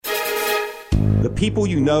The people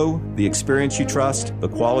you know, the experience you trust, the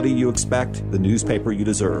quality you expect, the newspaper you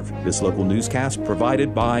deserve. This local newscast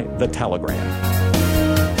provided by The Telegram.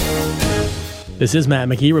 This is Matt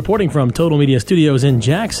McKee reporting from Total Media Studios in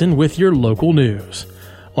Jackson with your local news.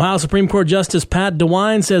 Ohio Supreme Court Justice Pat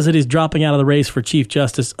DeWine says that he's dropping out of the race for Chief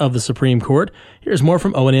Justice of the Supreme Court. Here's more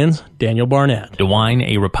from ONN's Daniel Barnett. DeWine,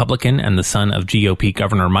 a Republican and the son of GOP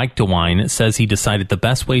Governor Mike DeWine, says he decided the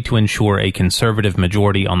best way to ensure a conservative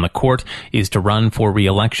majority on the court is to run for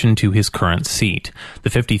re-election to his current seat. The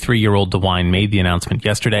 53-year-old DeWine made the announcement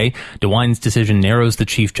yesterday. DeWine's decision narrows the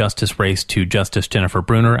Chief Justice race to Justice Jennifer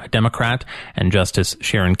Brunner, a Democrat, and Justice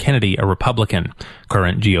Sharon Kennedy, a Republican.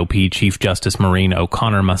 Current GOP Chief Justice Maureen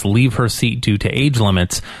O'Connor must leave her seat due to age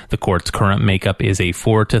limits. The court's current makeup is a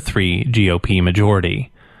 4-3 GOP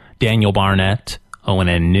majority. Daniel Barnett,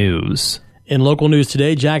 ONN News. In local news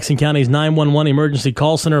today, Jackson County's 911 emergency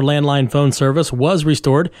call center landline phone service was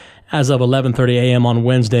restored as of 11:30 a.m. on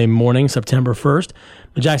Wednesday morning, September 1st.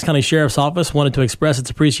 The Jackson County Sheriff's Office wanted to express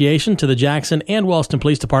its appreciation to the Jackson and Wellston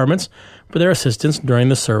Police Departments for their assistance during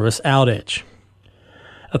the service outage.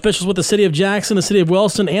 Officials with the City of Jackson, the City of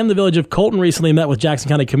Wellston, and the Village of Colton recently met with Jackson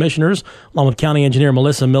County Commissioners, along with County Engineer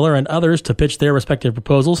Melissa Miller and others, to pitch their respective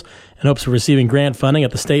proposals in hopes of receiving grant funding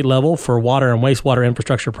at the state level for water and wastewater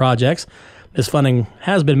infrastructure projects. This funding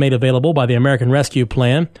has been made available by the American Rescue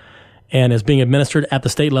Plan and is being administered at the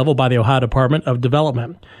state level by the Ohio Department of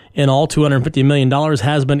Development. In all, $250 million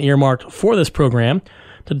has been earmarked for this program.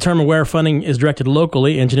 To determine where funding is directed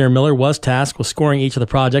locally, Engineer Miller was tasked with scoring each of the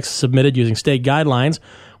projects submitted using state guidelines,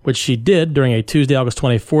 which she did during a Tuesday, August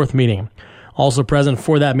 24th meeting. Also present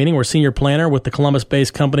for that meeting were senior planner with the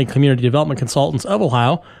Columbus-based company Community Development Consultants of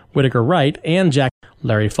Ohio, Whitaker Wright, and Jack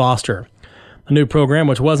Larry Foster. The new program,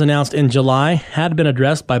 which was announced in July, had been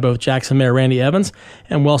addressed by both Jackson Mayor Randy Evans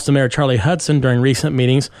and Wellston Mayor Charlie Hudson during recent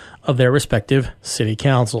meetings of their respective city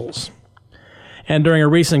councils. And during a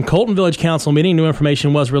recent Colton Village Council meeting, new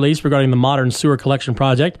information was released regarding the modern sewer collection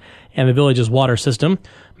project and the village's water system.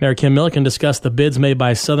 Mayor Kim Milliken discussed the bids made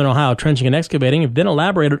by Southern Ohio Trenching and Excavating, then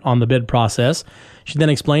elaborated on the bid process. She then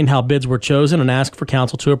explained how bids were chosen and asked for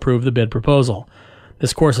council to approve the bid proposal.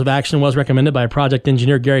 This course of action was recommended by project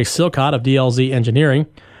engineer Gary Silcott of DLZ Engineering.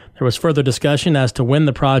 There was further discussion as to when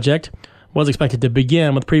the project was expected to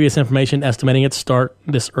begin, with previous information estimating its start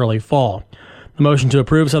this early fall. The motion to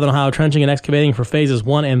approve Southern Ohio Trenching and Excavating for phases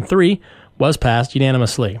 1 and 3 was passed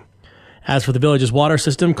unanimously. As for the village's water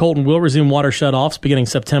system, Colton will resume water shutoffs beginning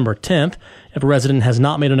September 10th. If a resident has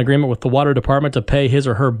not made an agreement with the water department to pay his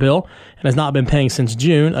or her bill and has not been paying since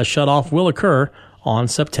June, a shutoff will occur on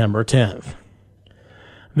September 10th.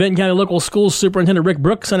 Vinton County Local Schools Superintendent Rick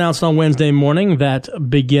Brooks announced on Wednesday morning that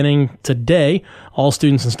beginning today, all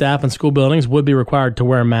students and staff in school buildings would be required to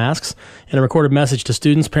wear masks. In a recorded message to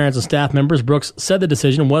students, parents, and staff members, Brooks said the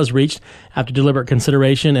decision was reached after deliberate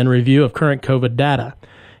consideration and review of current COVID data.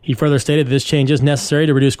 He further stated that this change is necessary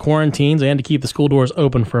to reduce quarantines and to keep the school doors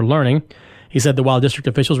open for learning. He said that while district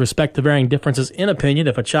officials respect the varying differences in opinion,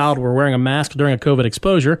 if a child were wearing a mask during a COVID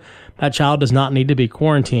exposure, that child does not need to be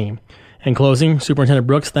quarantined. In closing, Superintendent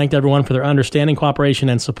Brooks thanked everyone for their understanding, cooperation,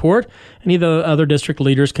 and support, and the other district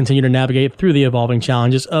leaders continue to navigate through the evolving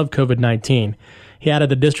challenges of COVID-19. He added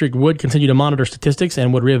the district would continue to monitor statistics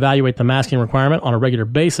and would reevaluate the masking requirement on a regular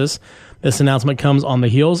basis. This announcement comes on the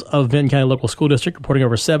heels of Vinton County Local School District reporting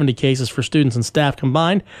over 70 cases for students and staff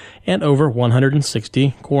combined and over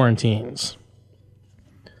 160 quarantines.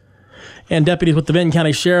 And deputies with the Vinton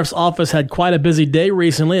County Sheriff's Office had quite a busy day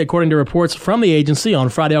recently. According to reports from the agency, on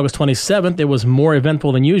Friday, August 27th, it was more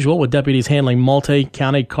eventful than usual, with deputies handling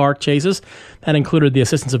multi-county car chases. That included the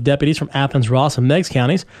assistance of deputies from Athens, Ross, and Meigs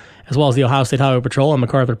counties, as well as the Ohio State Highway Patrol and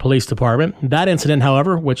MacArthur Police Department. That incident,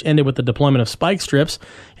 however, which ended with the deployment of spike strips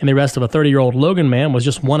and the arrest of a 30-year-old Logan man, was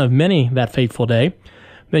just one of many that fateful day.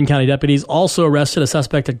 Vinton County deputies also arrested a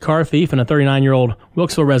suspected car thief and a 39-year-old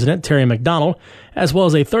Wilkesville resident, Terry McDonald, as well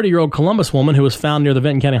as a 30-year-old Columbus woman who was found near the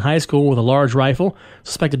Vinton County High School with a large rifle,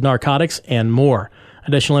 suspected narcotics, and more.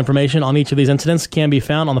 Additional information on each of these incidents can be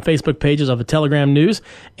found on the Facebook pages of the Telegram News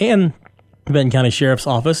and the Vinton County Sheriff's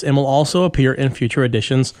Office and will also appear in future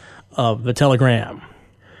editions of the Telegram.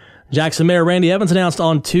 Jackson Mayor Randy Evans announced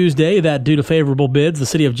on Tuesday that due to favorable bids, the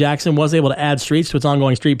city of Jackson was able to add streets to its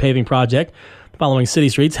ongoing street paving project. The following city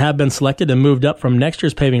streets have been selected and moved up from next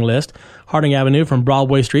year's paving list: Harding Avenue from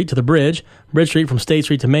Broadway Street to the Bridge, Bridge Street from State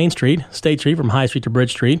Street to Main Street, State Street from High Street to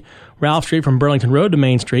Bridge Street, Ralph Street from Burlington Road to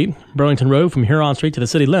Main Street, Burlington Road from Huron Street to the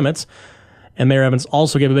city limits. And Mayor Evans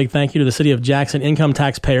also gave a big thank you to the city of Jackson income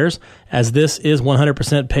taxpayers, as this is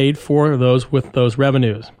 100% paid for those with those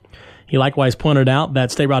revenues. He likewise pointed out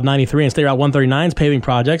that State Route 93 and State Route 139's paving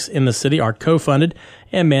projects in the city are co-funded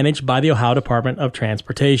and managed by the Ohio Department of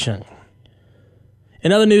Transportation.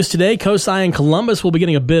 In other news today, COSI in Columbus will be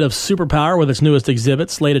getting a bit of superpower with its newest exhibit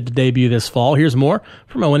slated to debut this fall. Here's more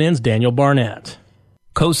from ONN's Daniel Barnett.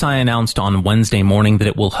 COSI announced on Wednesday morning that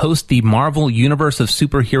it will host the Marvel Universe of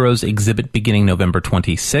Superheroes exhibit beginning November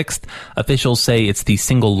 26th. Officials say it's the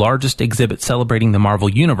single largest exhibit celebrating the Marvel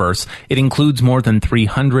Universe. It includes more than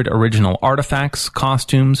 300 original artifacts,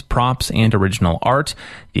 costumes, props, and original art.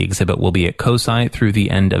 The exhibit will be at COSI through the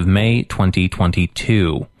end of May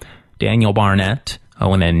 2022. Daniel Barnett,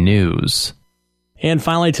 ONN News. And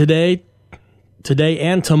finally today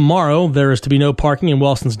and tomorrow, there is to be no parking in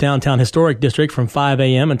Wellston's downtown historic district from 5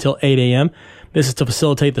 a.m. until 8 a.m. This is to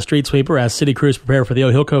facilitate the street sweeper as city crews prepare for the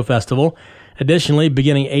Ohilco Festival. Additionally,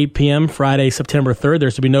 beginning 8 p.m. Friday, September 3rd,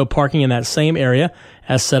 there's to be no parking in that same area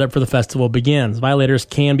as setup for the festival begins. Violators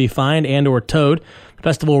can be fined and or towed. The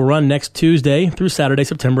festival will run next Tuesday through Saturday,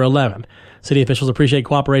 September 11th. City officials appreciate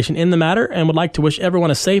cooperation in the matter and would like to wish everyone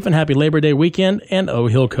a safe and happy Labor Day weekend and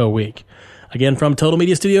Ohilco Week. Again, from Total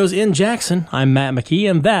Media Studios in Jackson, I'm Matt McKee,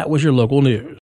 and that was your local news.